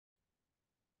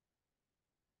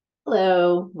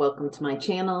Hello, welcome to my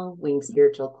channel, Wing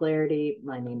Spiritual Clarity.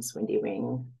 My name's Wendy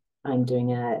Wing. I'm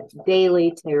doing a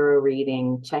daily tarot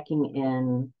reading, checking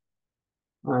in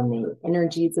on the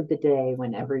energies of the day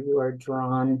whenever you are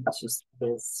drawn to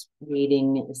this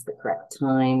reading is the correct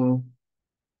time.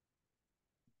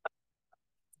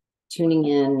 Tuning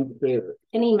in to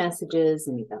any messages,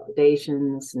 any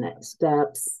validations, next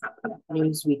steps,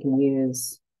 news we can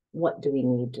use. What do we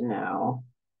need to know?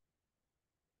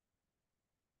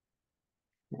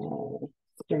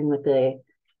 Starting with the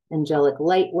angelic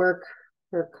light work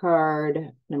for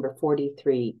card number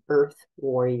 43, Earth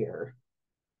Warrior.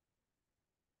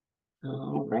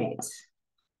 All right.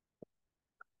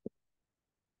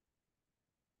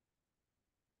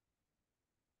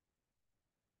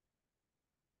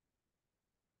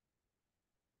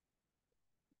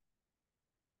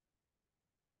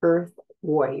 Earth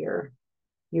Warrior.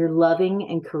 Your loving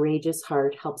and courageous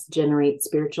heart helps generate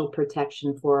spiritual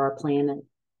protection for our planet.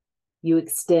 You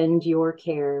extend your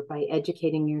care by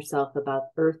educating yourself about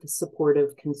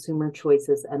Earth-supportive consumer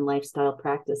choices and lifestyle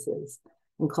practices,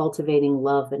 and cultivating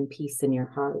love and peace in your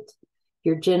heart.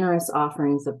 Your generous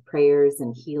offerings of prayers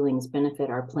and healings benefit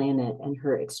our planet and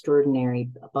her extraordinary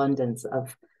abundance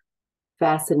of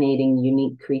fascinating,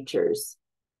 unique creatures.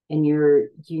 In your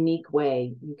unique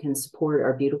way, you can support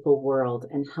our beautiful world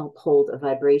and help hold a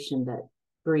vibration that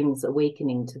brings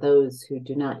awakening to those who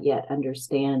do not yet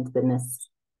understand the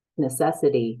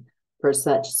necessity for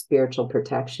such spiritual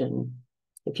protection.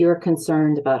 If you are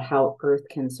concerned about how Earth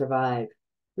can survive,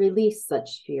 release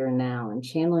such fear now and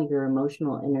channel your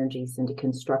emotional energies into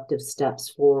constructive steps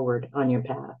forward on your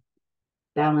path.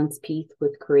 Balance peace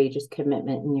with courageous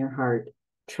commitment in your heart.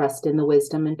 Trust in the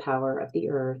wisdom and power of the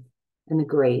earth and the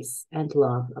grace and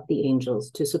love of the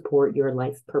angels to support your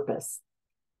life purpose.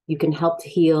 You can help to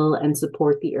heal and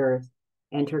support the earth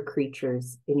and her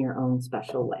creatures in your own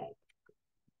special way.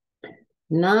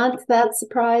 Not that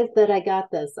surprised that I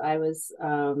got this. I was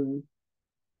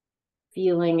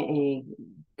feeling a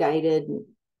guided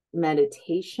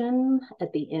meditation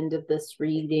at the end of this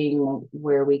reading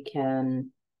where we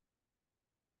can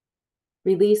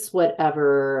release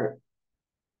whatever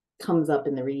comes up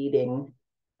in the reading,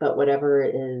 but whatever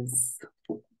is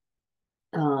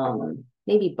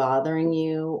maybe bothering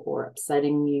you or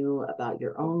upsetting you about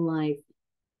your own life,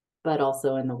 but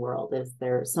also in the world. Is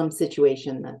there some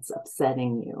situation that's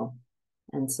upsetting you?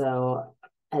 And so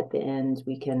at the end,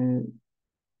 we can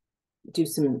do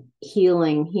some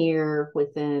healing here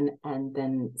within and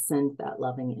then send that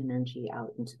loving energy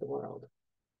out into the world.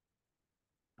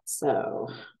 So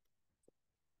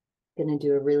I'm going to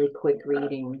do a really quick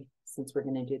reading since we're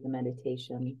going to do the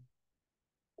meditation.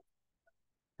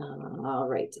 All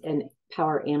right. And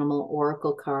Power Animal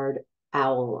Oracle card,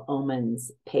 Owl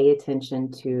Omens. Pay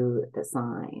attention to the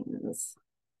signs.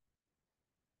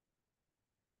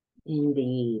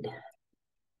 Indeed.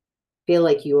 Feel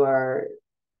like you are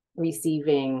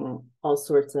receiving all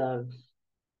sorts of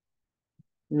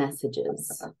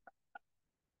messages,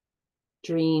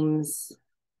 dreams,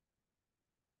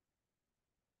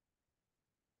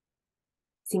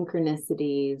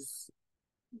 synchronicities,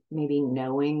 maybe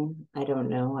knowing. I don't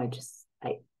know.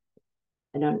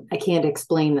 I can't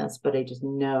explain this, but I just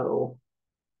know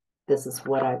this is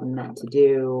what I'm meant to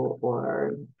do,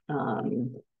 or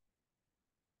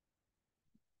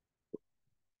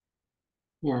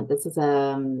yeah, this is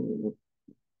a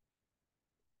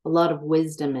lot of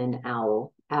wisdom in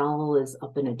Owl. Owl is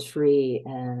up in a tree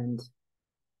and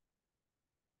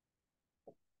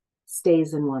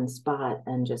stays in one spot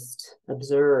and just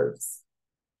observes.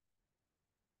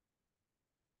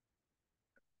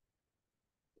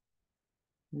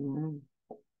 There's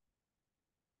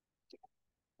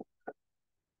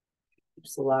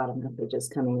a lot of messages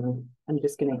coming in. I'm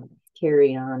just going to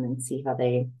carry on and see how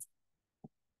they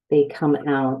come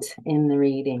out in the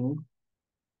reading.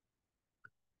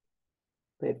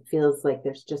 But it feels like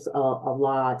there's just a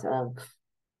lot of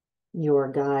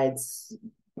your guides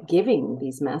giving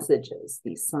these messages,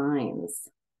 these signs.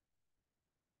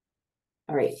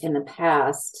 All right, in the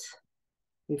past,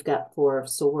 we've got Four of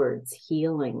Swords,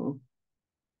 healing.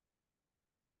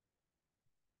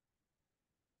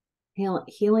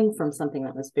 Healing from something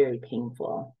that was very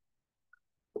painful.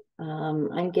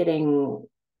 I'm getting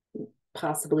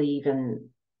possibly even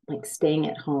like staying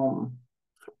at home,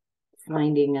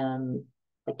 finding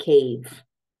a cave,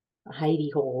 a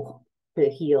hidey hole to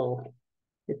heal.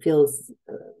 It feels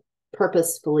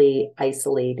purposefully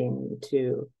isolating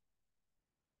to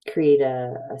create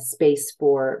a space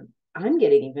for, I'm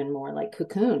getting even more like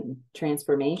cocoon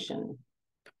transformation.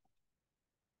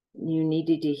 You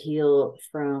needed to heal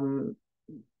from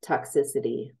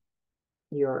toxicity,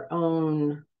 your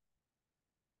own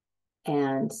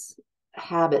and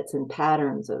habits and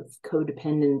patterns of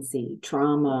codependency,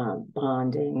 trauma,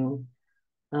 bonding,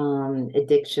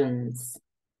 addictions,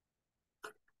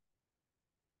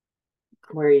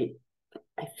 where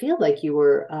I feel like you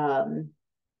were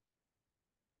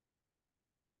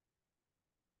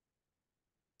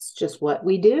it's just what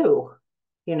we do.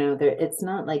 It's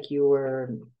not like you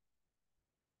were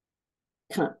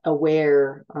kind of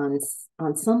aware on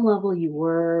some level you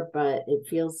were, but it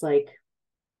feels like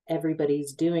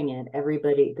everybody's doing it.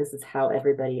 This is how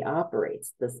everybody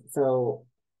operates. So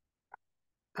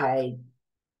I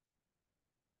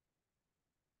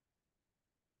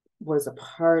was a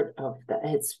part of that.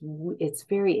 It's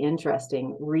very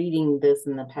interesting reading this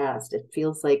in the past. It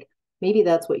feels like maybe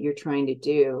that's what you're trying to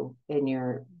do in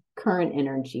your current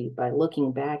energy. By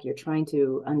looking back, you're trying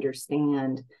to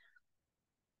understand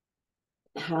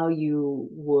how you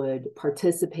would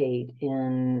participate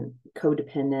in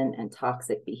codependent and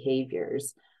toxic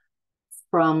behaviors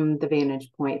from the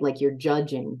vantage point, like you're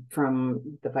judging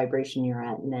from the vibration you're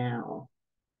at now.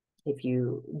 If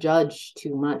you judge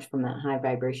too much from that high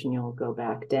vibration, you'll go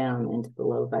back down into the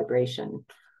low vibration.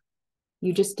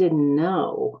 You just didn't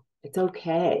know. It's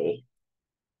okay.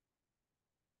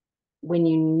 When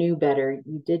you knew better,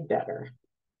 you did better.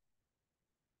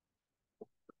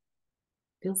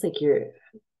 Feels like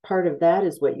part of that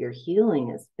is what you're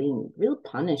healing, is being real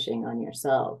punishing on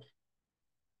yourself.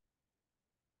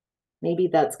 Maybe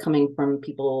that's coming from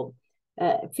people.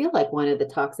 I feel like one of the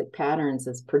toxic patterns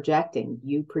is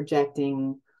you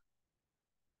projecting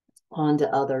onto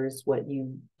others what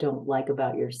you don't like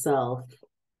about yourself,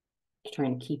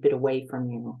 trying to keep it away from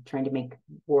you, trying to make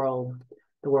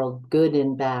the world good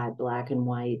and bad, black and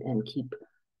white, and keep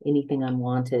anything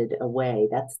unwanted away.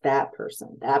 That's that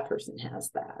person. That person has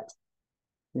that.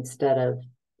 Instead of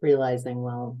realizing,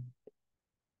 well,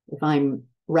 if I'm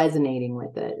resonating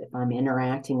with it, if I'm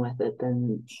interacting with it,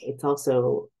 then it's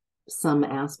also some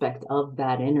aspect of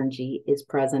that energy is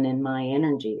present in my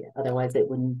energy. Otherwise, it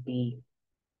wouldn't be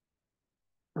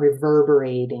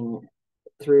reverberating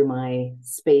through my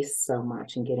space so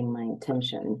much and getting my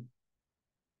attention.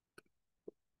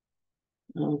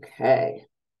 Okay.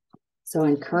 So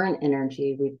in current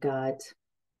energy, we've got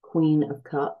Queen of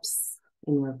Cups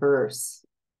in reverse.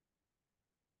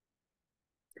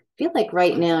 I feel like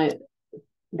right now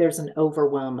there's an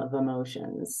overwhelm of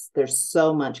emotions. There's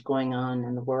so much going on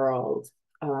in the world.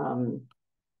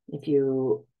 If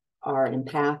you are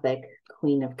empathic,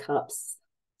 Queen of Cups,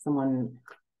 someone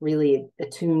really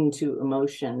attuned to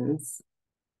emotions.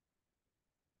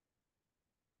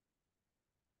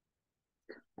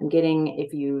 I'm getting,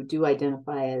 if you do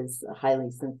identify as a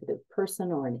highly sensitive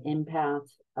person or an empath,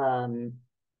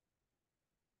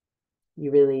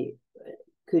 you really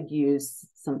could use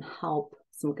some help,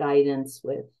 some guidance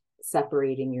with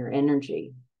separating your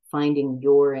energy, finding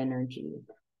your energy,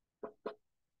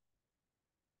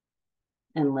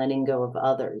 and letting go of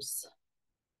others.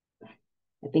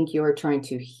 I think you're trying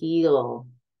to heal.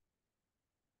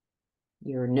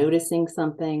 You're noticing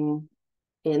something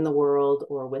in the world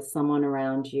or with someone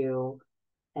around you,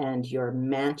 and you're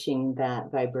matching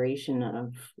that vibration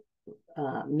of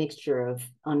mixture of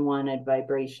unwanted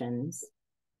vibrations,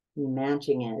 you're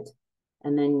matching it,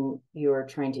 and then you're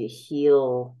trying to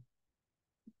heal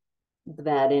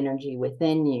that energy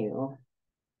within you,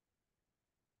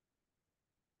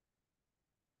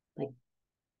 like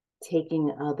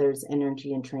taking others'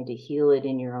 energy and trying to heal it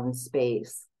in your own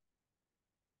space.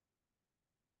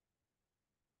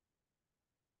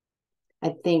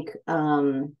 I think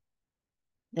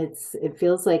it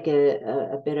feels like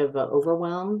a bit of an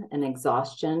overwhelm and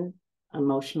exhaustion,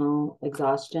 emotional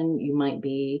exhaustion. You might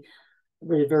be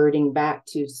reverting back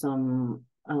to some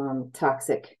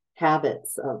toxic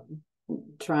habits of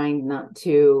trying not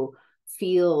to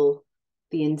feel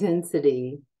the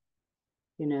intensity,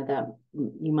 that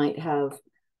you might have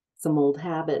some old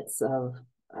habits of,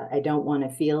 I don't want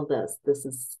to feel this. This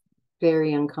is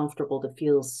very uncomfortable to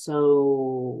feel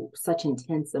such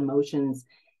intense emotions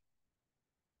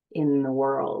in the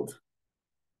world.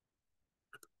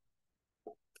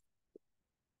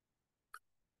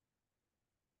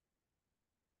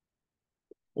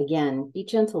 Again, be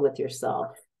gentle with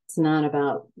yourself. It's not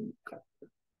about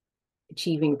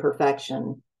achieving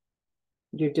perfection.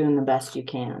 You're doing the best you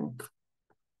can.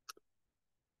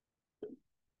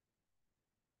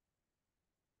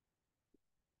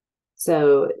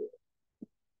 So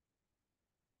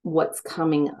what's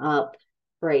coming up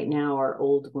right now are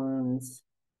old wounds.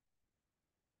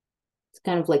 It's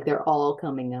kind of like they're all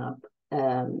coming up.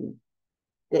 The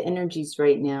energies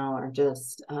right now are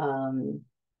just,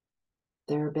 they're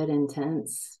they're a bit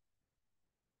intense.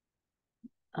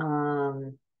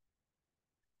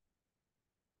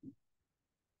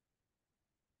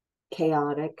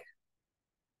 Chaotic.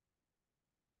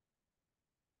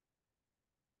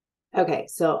 Okay,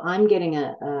 so I'm getting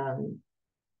an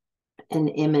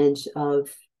image of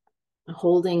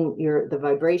holding the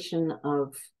vibration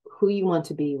of who you want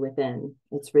to be within.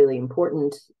 It's really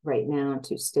important right now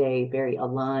to stay very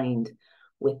aligned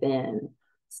within.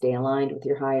 Stay aligned with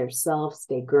your higher self,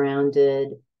 stay grounded.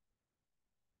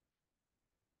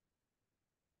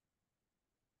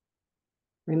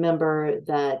 Remember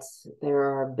that there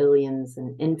are billions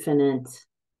and infinite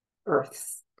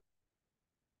Earths,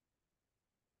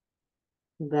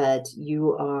 that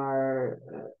you are,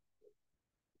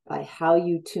 by how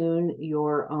you tune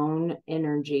your own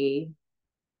energy,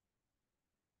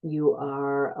 you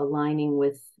are aligning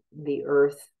with the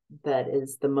Earth that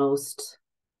is the most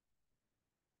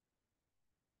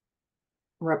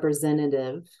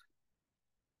representative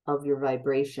of your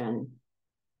vibration.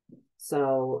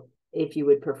 So if you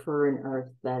would prefer an Earth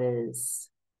that is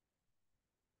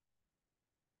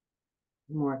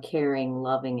more caring,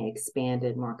 loving,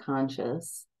 expanded, more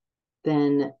conscious,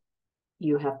 then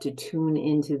you have to tune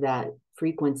into that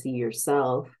frequency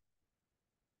yourself.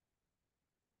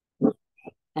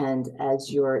 And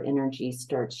as your energy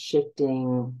starts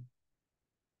shifting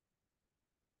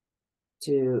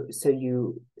so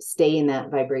you stay in that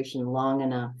vibration long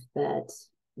enough that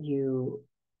you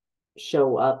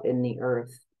show up in the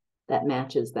Earth that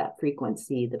matches that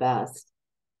frequency the best.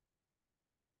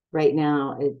 Right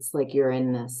now, it's like you're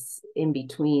in this in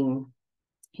between.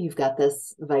 You've got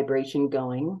this vibration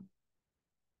going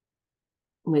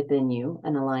within you,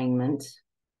 an alignment.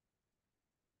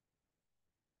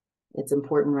 It's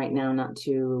important right now not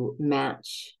to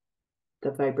match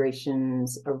the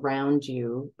vibrations around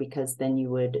you, because then you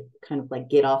would kind of like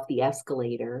get off the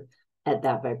escalator at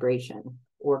that vibration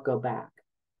or go back.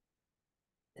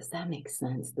 Does that make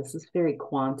sense? This is very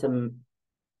quantum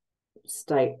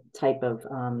type of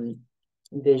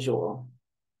visual.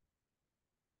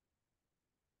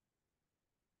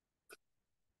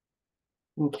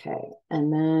 Okay,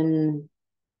 and then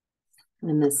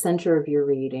in the center of your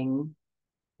reading,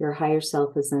 your higher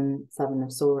self is in Seven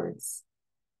of Swords.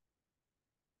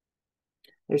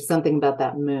 There's something about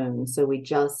that moon. So we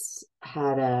just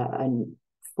had a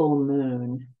full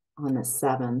moon on the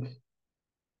 7th.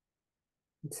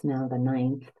 It's now the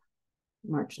 9th,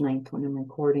 March 9th when I'm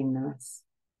recording this.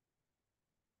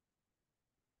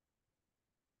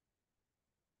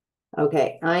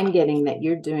 Okay, I'm getting that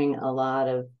you're doing a lot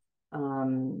of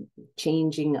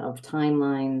changing of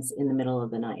timelines in the middle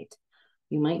of the night.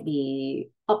 You might be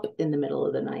up in the middle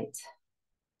of the night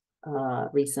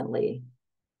recently.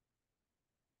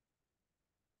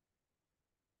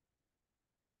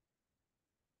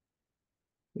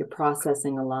 You're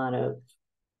processing a lot of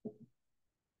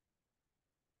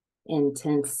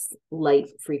intense light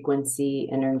frequency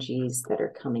energies that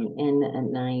are coming in at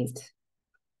night.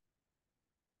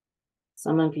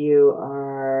 Some of you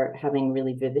are having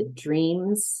really vivid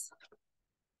dreams.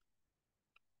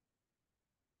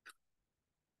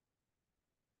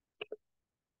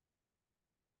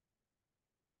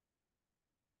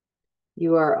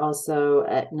 You are also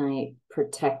at night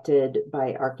protected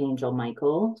by Archangel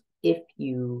Michael if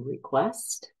you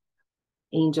request.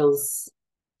 Angels,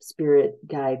 spirit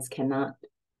guides cannot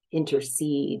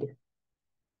intercede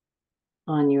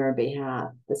on your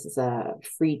behalf. This is a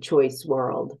free choice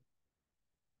world,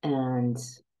 and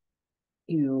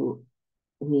you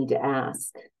need to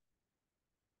ask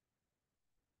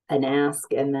and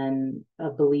then a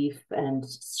belief and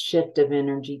shift of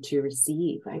energy to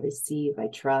receive. I receive, I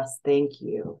trust, thank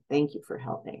you for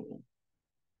helping me.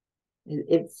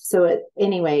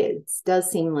 Anyway, it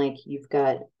does seem like you've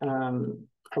got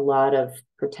a lot of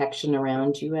protection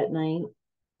around you at night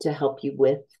to help you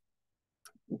with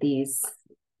these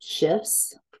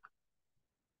shifts.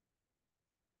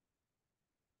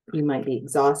 You might be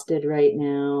exhausted right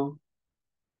now.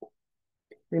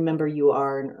 Remember, you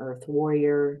are an earth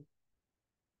warrior.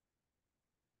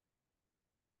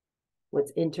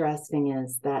 What's interesting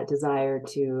is that desire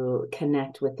to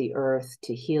connect with the earth,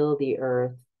 to heal the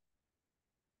earth,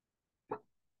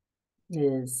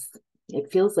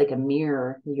 it feels like a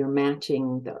mirror. You're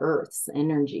matching the earth's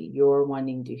energy. You're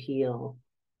wanting to heal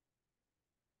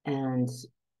and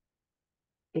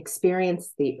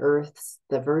experience the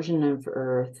version of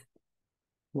earth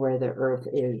where the earth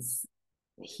is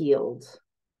healed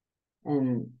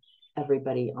and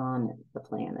everybody on the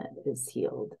planet is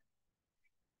healed.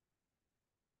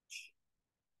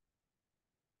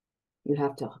 You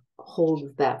have to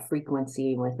hold that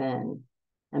frequency within.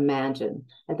 Imagine.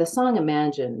 And the song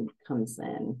Imagine comes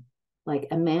in. Like,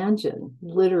 imagine,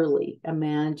 literally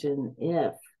imagine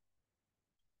if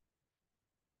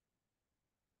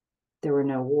there were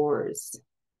no wars,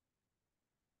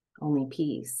 only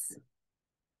peace.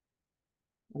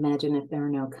 Imagine if there are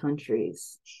no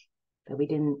countries, that we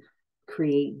didn't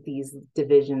create these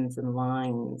divisions and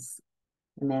lines.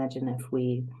 Imagine if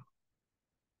we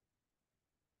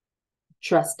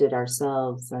trusted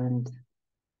ourselves and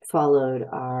followed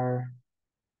our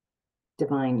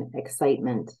divine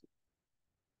excitement.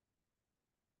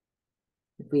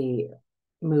 If we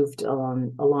moved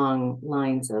along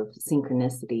lines of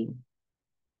synchronicity.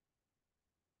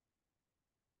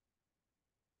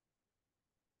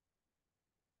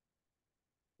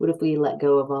 What if we let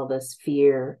go of all this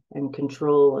fear and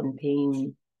control and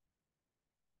pain?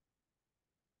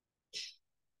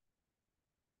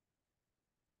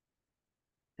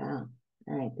 Yeah. All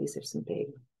right. These are some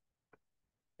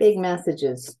big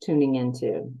messages tuning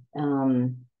into.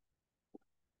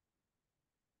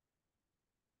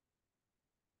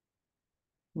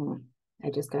 I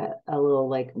just got a little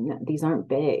like, these aren't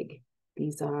big.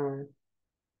 These are,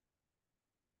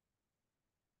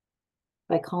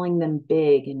 by calling them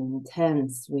big and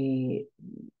intense, we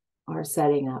are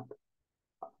setting up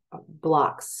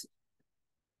blocks.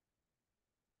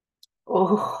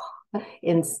 Oh,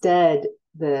 instead,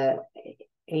 the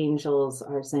angels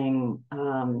are saying,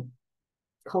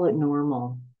 call it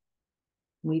normal.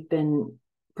 We've been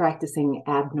practicing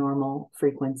abnormal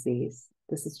frequencies.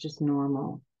 This is just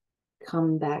normal.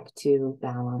 Come back to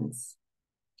balance.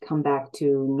 Come back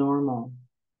to normal.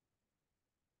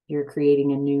 You're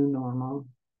creating a new normal.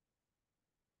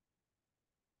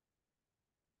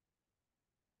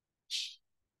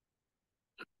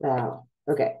 Wow.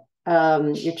 Okay.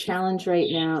 Your challenge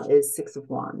right now is Six of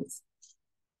Wands.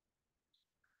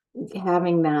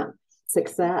 Having that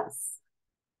success,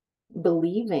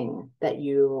 believing that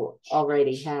you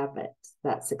already have it,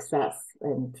 that success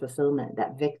and fulfillment,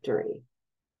 that victory.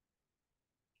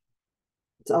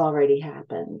 It's already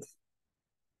happened.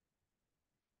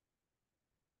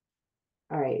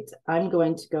 All right, I'm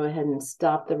going to go ahead and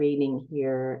stop the reading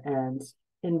here and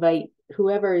invite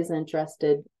whoever is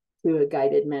interested to a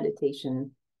guided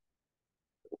meditation.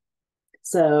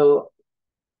 So,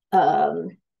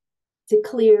 to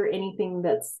clear anything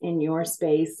that's in your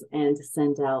space and to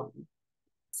send out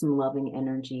some loving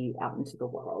energy out into the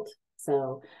world.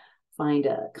 So, find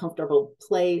a comfortable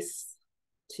place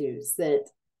to sit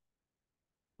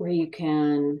where you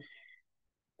can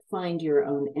find your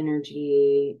own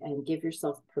energy and give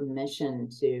yourself permission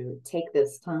to take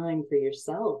this time for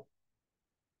yourself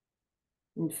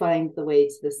and find the way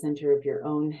to the center of your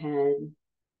own head,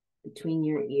 between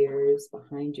your ears,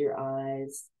 behind your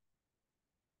eyes,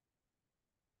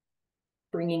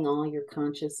 bringing all your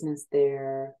consciousness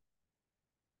there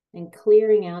and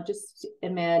clearing out. Just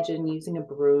imagine using a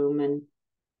broom and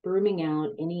brooming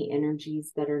out any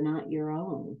energies that are not your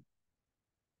own.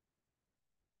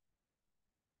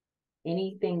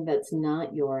 Anything that's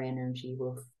not your energy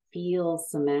will feel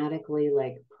somatically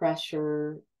like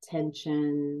pressure,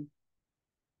 tension,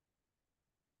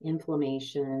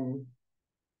 inflammation,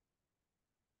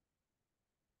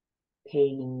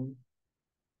 pain.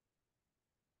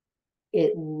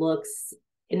 It looks,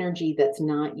 energy that's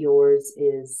not yours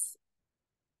is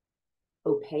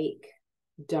opaque,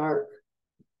 dark.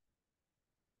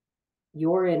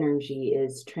 Your energy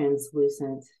is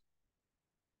translucent.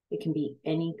 It can be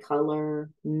any color,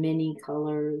 many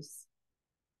colors,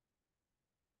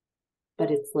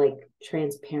 but it's like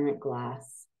transparent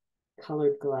glass,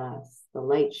 colored glass. The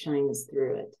light shines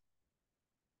through it.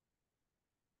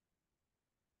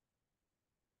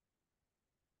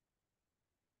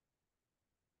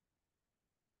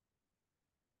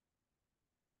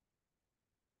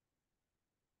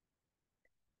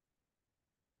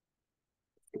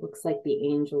 It looks like the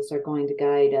angels are going to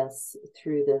guide us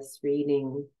through this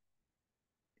reading.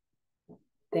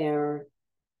 They're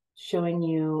showing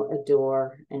you a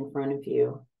door in front of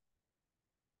you.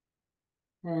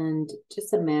 And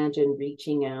just imagine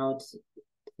reaching out to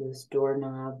this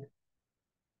doorknob.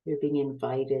 You're being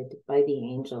invited by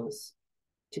the angels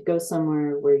to go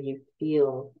somewhere where you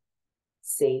feel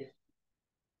safe.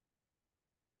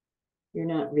 You're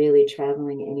not really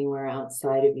traveling anywhere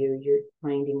outside of you. You're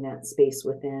finding that space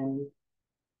within.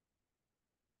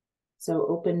 So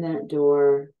open that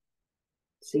door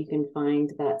so you can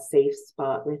find that safe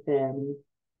spot within.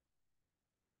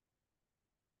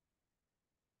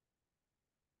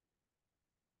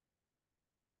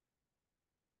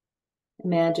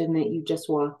 Imagine that you just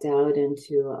walked out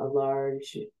into a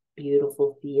large,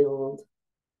 beautiful field.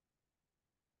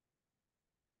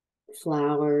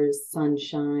 flowers,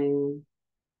 sunshine.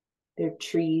 There are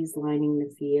trees lining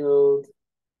the field.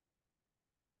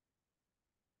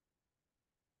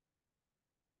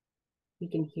 You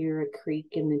can hear a creek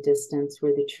in the distance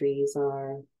where the trees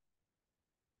are.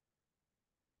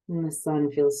 And the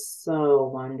sun feels so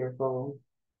wonderful.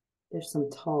 There's some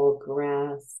tall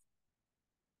grass.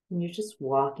 And you're just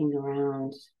walking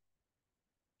around,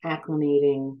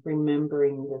 acclimating,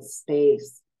 remembering the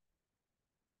space.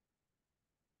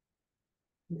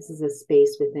 This is a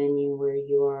space within you where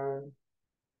you are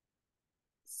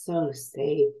so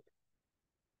safe,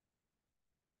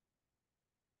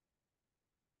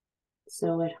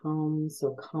 so at home,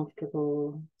 so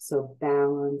comfortable, so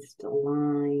balanced,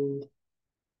 aligned,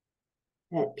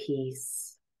 at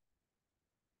peace.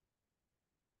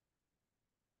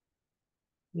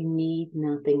 You need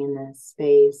nothing in this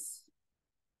space.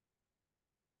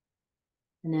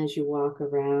 And as you walk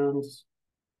around,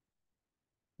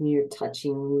 you're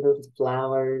touching the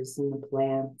flowers and the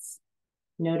plants.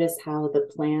 Notice how the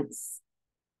plants,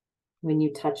 when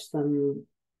you touch them,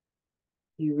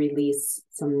 you release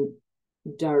some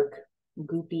dark,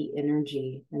 goopy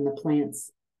energy, and the plants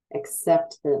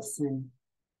accept this and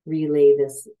relay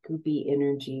this goopy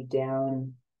energy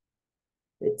down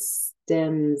its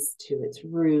stems to its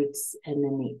roots, and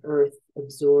then the earth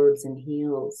absorbs and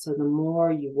heals. So the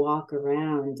more you walk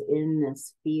around in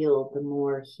this field, the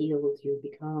more healed you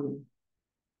become.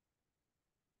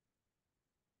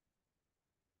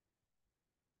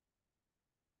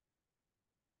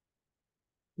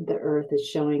 The earth is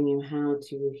showing you how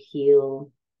to heal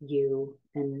you,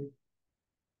 and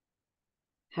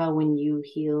how when you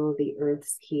heal, the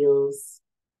earth heals.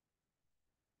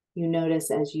 You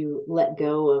notice as you let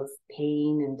go of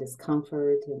pain and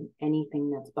discomfort and anything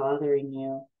that's bothering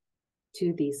you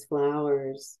to these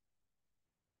flowers,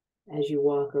 as you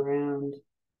walk around,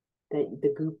 that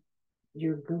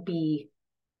your goopy,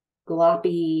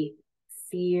 gloppy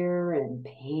fear and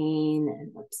pain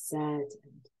and upset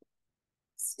and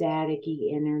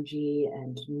staticky energy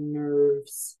and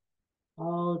nerves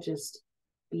all just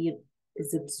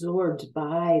is absorbed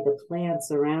by the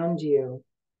plants around you.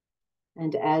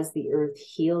 And as the earth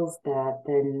heals that,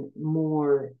 then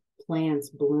more plants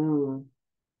bloom.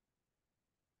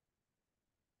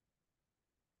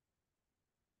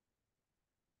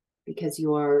 Because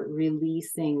you are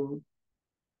releasing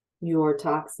your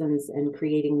toxins and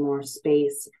creating more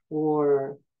space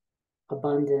for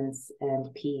abundance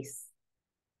and peace.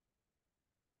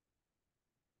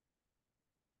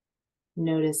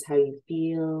 Notice how you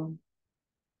feel.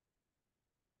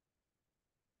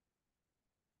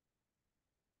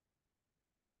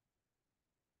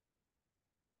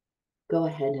 Go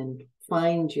ahead and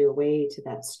find your way to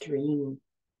that stream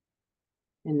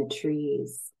and the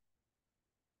trees.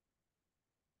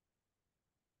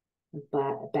 A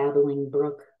babbling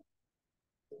brook,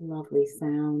 lovely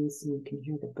sounds, and you can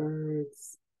hear the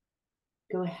birds.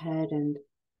 Go ahead and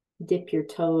dip your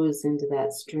toes into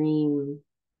that stream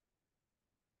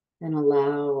and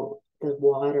allow the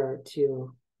water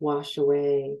to wash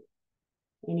away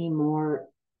any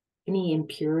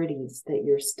impurities that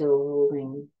you're still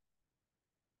holding.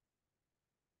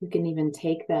 You can even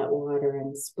take that water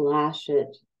and splash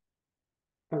it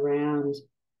around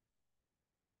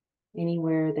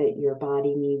anywhere that your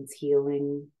body needs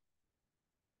healing,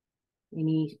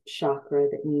 any chakra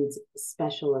that needs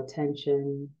special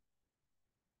attention.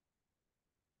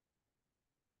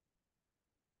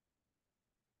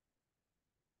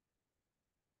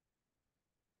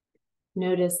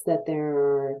 Notice that there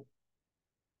are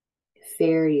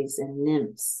fairies and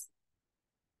nymphs,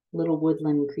 little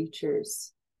woodland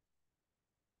creatures,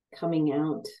 coming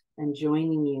out and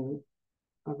joining you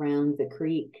around the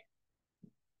creek.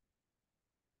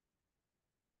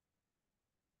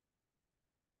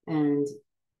 And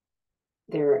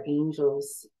there are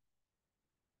angels.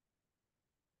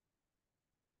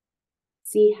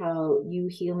 See how you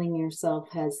healing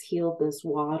yourself has healed this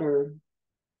water.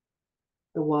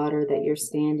 The water that you're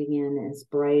standing in is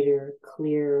brighter,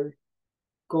 clear,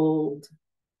 gold,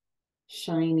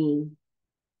 shiny,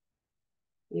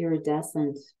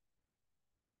 iridescent.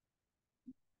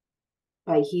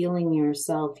 By healing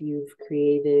yourself, you've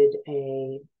created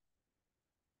a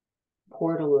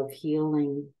portal of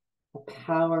healing, a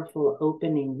powerful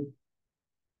opening.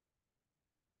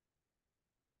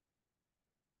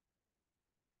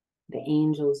 The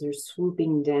angels are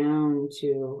swooping down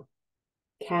to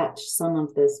catch some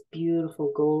of this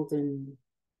beautiful golden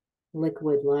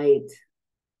liquid light.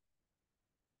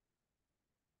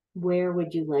 Where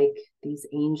would you like these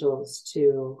angels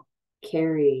to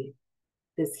carry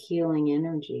this healing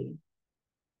energy?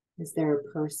 Is there a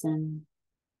person,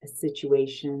 a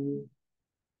situation,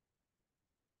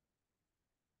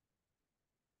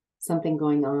 something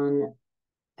going on,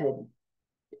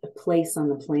 a place on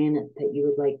the planet that you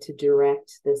would like to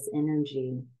direct this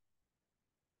energy.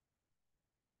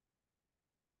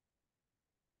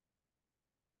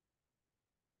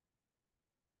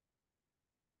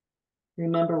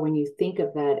 Remember, when you think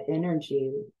of that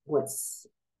energy, where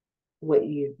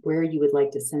you would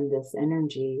like to send this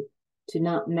energy, to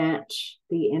not match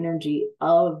the energy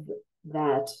of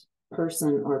that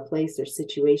person or place or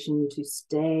situation, to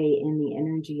stay in the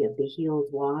energy of the healed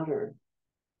water.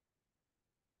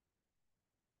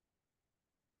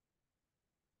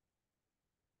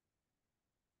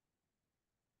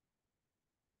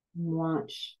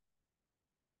 Watch.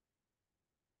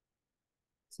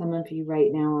 Some of you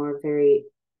right now are very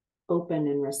open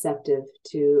and receptive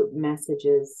to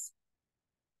messages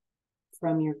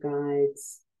from your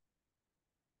guides.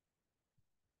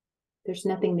 There's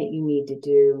nothing that you need to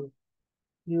do.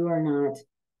 You are not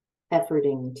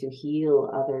efforting to heal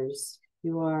others.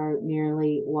 You are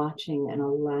merely watching and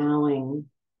allowing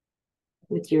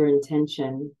with your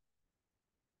intention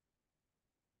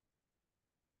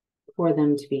for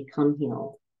them to become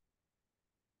healed.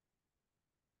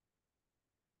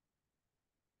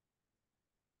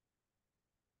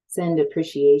 Send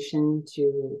appreciation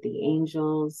to the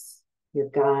angels, your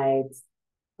guides,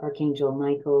 Archangel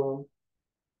Michael,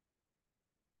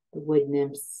 the wood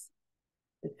nymphs,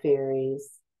 the fairies,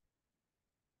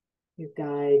 your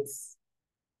guides,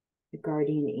 your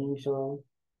guardian angel.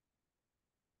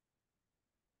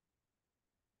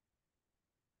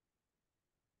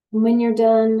 And when you're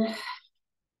done,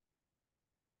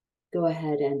 go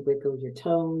ahead and wiggle your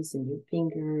toes and your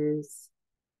fingers.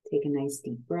 Take a nice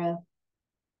deep breath.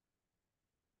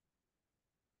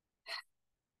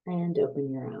 And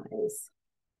open your eyes.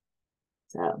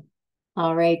 So,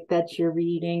 all right, that's your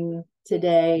reading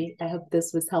today. I hope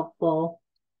this was helpful.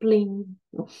 Bling.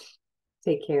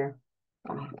 Take care.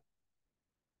 Bye.